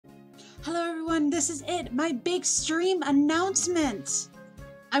Hello everyone, this is it, my big stream announcement!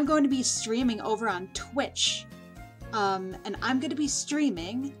 I'm going to be streaming over on Twitch. And I'm going to be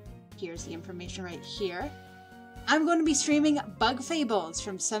streaming, here's the information right here. I'm going to be streaming Bug Fables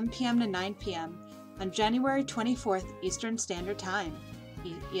from 7 p.m. to 9 p.m. on January 24th Eastern Standard Time.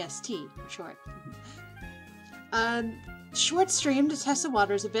 EST for short. Short stream to test the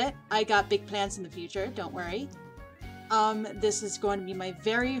waters a bit. I got big plans in the future, don't worry. This is going to be my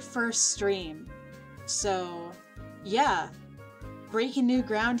very first stream. So, yeah. Breaking new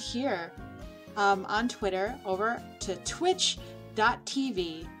ground here. On Twitter, over to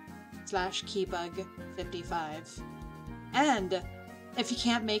twitch.tv/Keybug55. And if you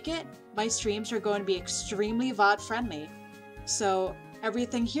can't make it, my streams are going to be extremely VOD friendly. So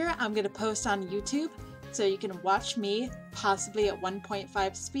everything here I'm going to post on YouTube so you can watch me possibly at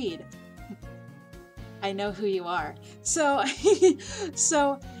 1.5 speed. I know who you are. So,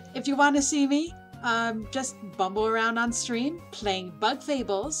 so if you want to see me, just bumble around on stream playing Bug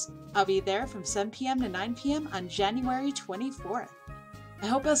Fables. I'll be there from 7 p.m. to 9 p.m. on January 24th. I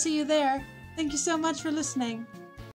hope I'll see you there. Thank you so much for listening.